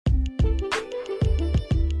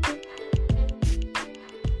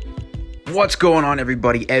What's going on,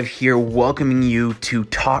 everybody? Ev here, welcoming you to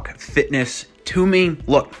Talk Fitness to Me.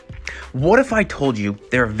 Look, what if I told you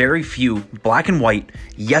there are very few black and white,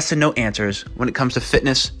 yes and no answers when it comes to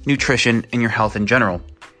fitness, nutrition, and your health in general?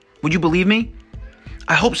 Would you believe me?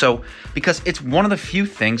 I hope so, because it's one of the few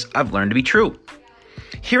things I've learned to be true.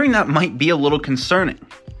 Hearing that might be a little concerning.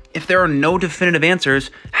 If there are no definitive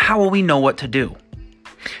answers, how will we know what to do?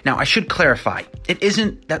 Now, I should clarify, it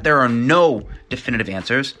isn't that there are no definitive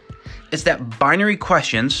answers. It's that binary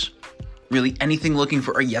questions, really anything looking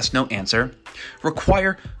for a yes-no answer,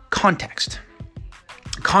 require context.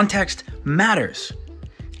 Context matters.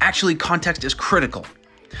 Actually, context is critical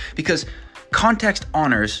because context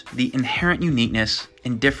honors the inherent uniqueness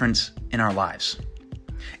and difference in our lives.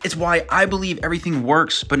 It's why I believe everything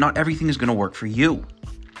works, but not everything is going to work for you.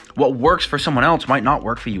 What works for someone else might not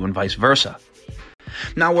work for you and vice versa.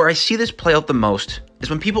 Now, where I see this play out the most is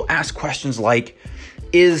when people ask questions like,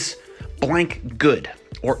 is blank good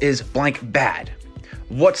or is blank bad?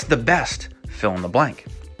 What's the best? Fill in the blank.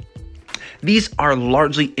 These are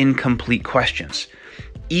largely incomplete questions,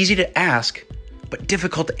 easy to ask, but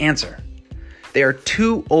difficult to answer. They are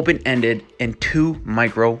too open-ended and too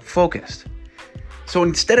micro-focused. So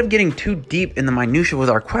instead of getting too deep in the minutia with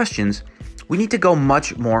our questions, we need to go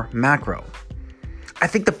much more macro. I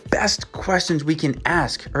think the best questions we can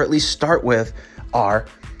ask, or at least start with, are,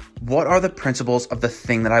 what are the principles of the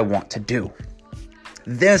thing that I want to do?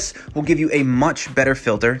 This will give you a much better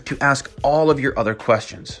filter to ask all of your other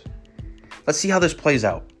questions. Let's see how this plays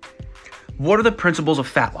out. What are the principles of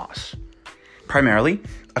fat loss? Primarily,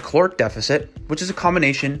 a caloric deficit, which is a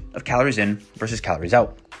combination of calories in versus calories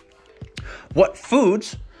out. What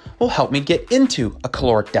foods will help me get into a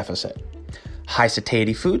caloric deficit? High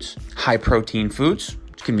satiety foods, high protein foods,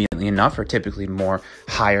 which conveniently enough are typically more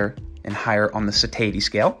higher and higher on the satiety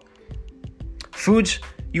scale. Foods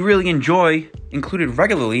you really enjoy included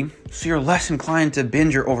regularly, so you're less inclined to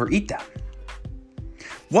binge or overeat them.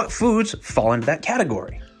 What foods fall into that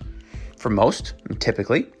category? For most,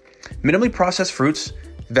 typically, minimally processed fruits,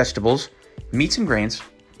 vegetables, meats and grains,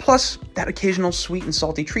 plus that occasional sweet and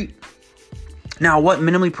salty treat. Now, what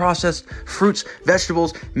minimally processed fruits,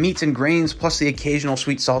 vegetables, meats and grains, plus the occasional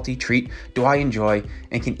sweet salty treat do I enjoy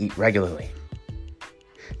and can eat regularly?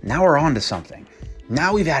 Now we're on to something.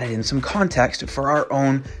 Now we've added in some context for our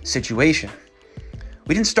own situation.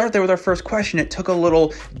 We didn't start there with our first question. It took a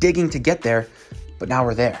little digging to get there, but now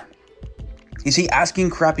we're there. You see, asking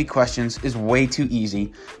crappy questions is way too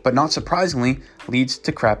easy, but not surprisingly, leads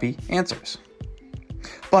to crappy answers.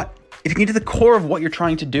 But if you get to the core of what you're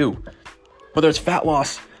trying to do, whether it's fat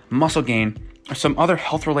loss, muscle gain, or some other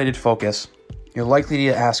health-related focus, you're likely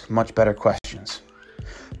to ask much better questions.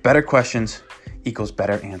 Better questions equals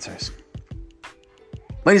better answers.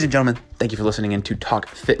 Ladies and gentlemen, thank you for listening in to Talk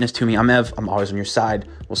Fitness to Me. I'm Ev. I'm always on your side.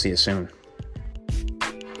 We'll see you soon.